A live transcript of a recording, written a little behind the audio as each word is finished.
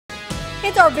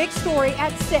It's our big story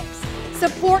at 6.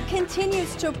 Support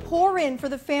continues to pour in for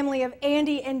the family of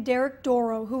Andy and Derek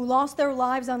Doro, who lost their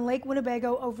lives on Lake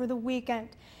Winnebago over the weekend.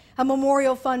 A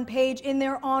memorial fund page in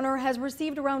their honor has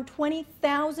received around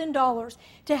 $20,000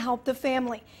 to help the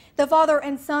family. The father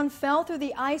and son fell through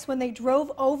the ice when they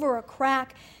drove over a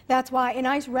crack. That's why an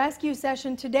ice rescue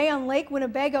session today on Lake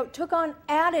Winnebago took on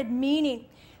added meaning.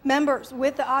 Members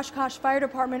with the Oshkosh Fire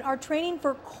Department are training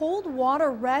for cold water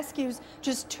rescues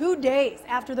just 2 days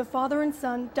after the father and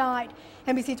son died.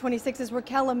 NBC 26's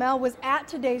Raquel Lamel was at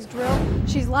today's drill.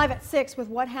 She's live at 6 with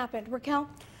what happened. Raquel?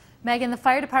 Megan, the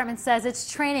fire department says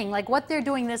it's training like what they're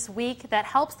doing this week that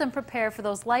helps them prepare for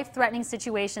those life-threatening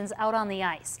situations out on the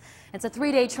ice. It's a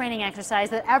 3-day training exercise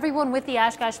that everyone with the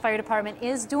Oshkosh Fire Department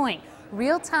is doing.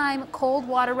 Real-time cold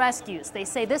water rescues. They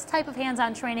say this type of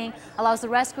hands-on training allows the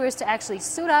rescuers to actually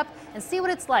suit up and see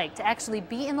what it's like to actually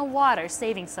be in the water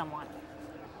saving someone.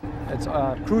 It's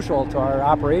crucial to our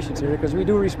operations here because we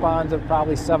do respond to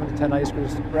probably 7 to 10 ice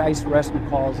rescue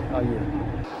calls a year.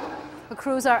 The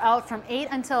crews are out from 8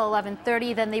 until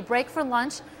 11:30, then they break for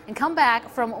lunch and come back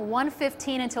from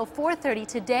 1:15 until 4:30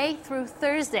 today through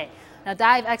Thursday. Now,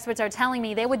 dive experts are telling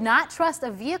me they would not trust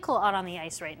a vehicle out on the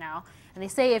ice right now, and they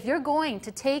say if you're going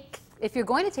to take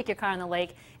your car on the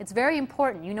lake, it's very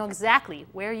important you know exactly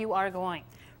where you are going.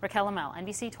 Raquel Lamel,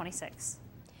 NBC 26.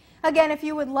 Again, if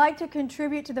you would like to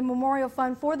contribute to the Memorial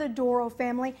Fund for the Doro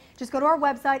family, just go to our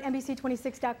website,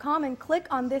 NBC26.com, and click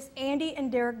on this Andy and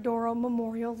Derek Doro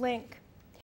Memorial link.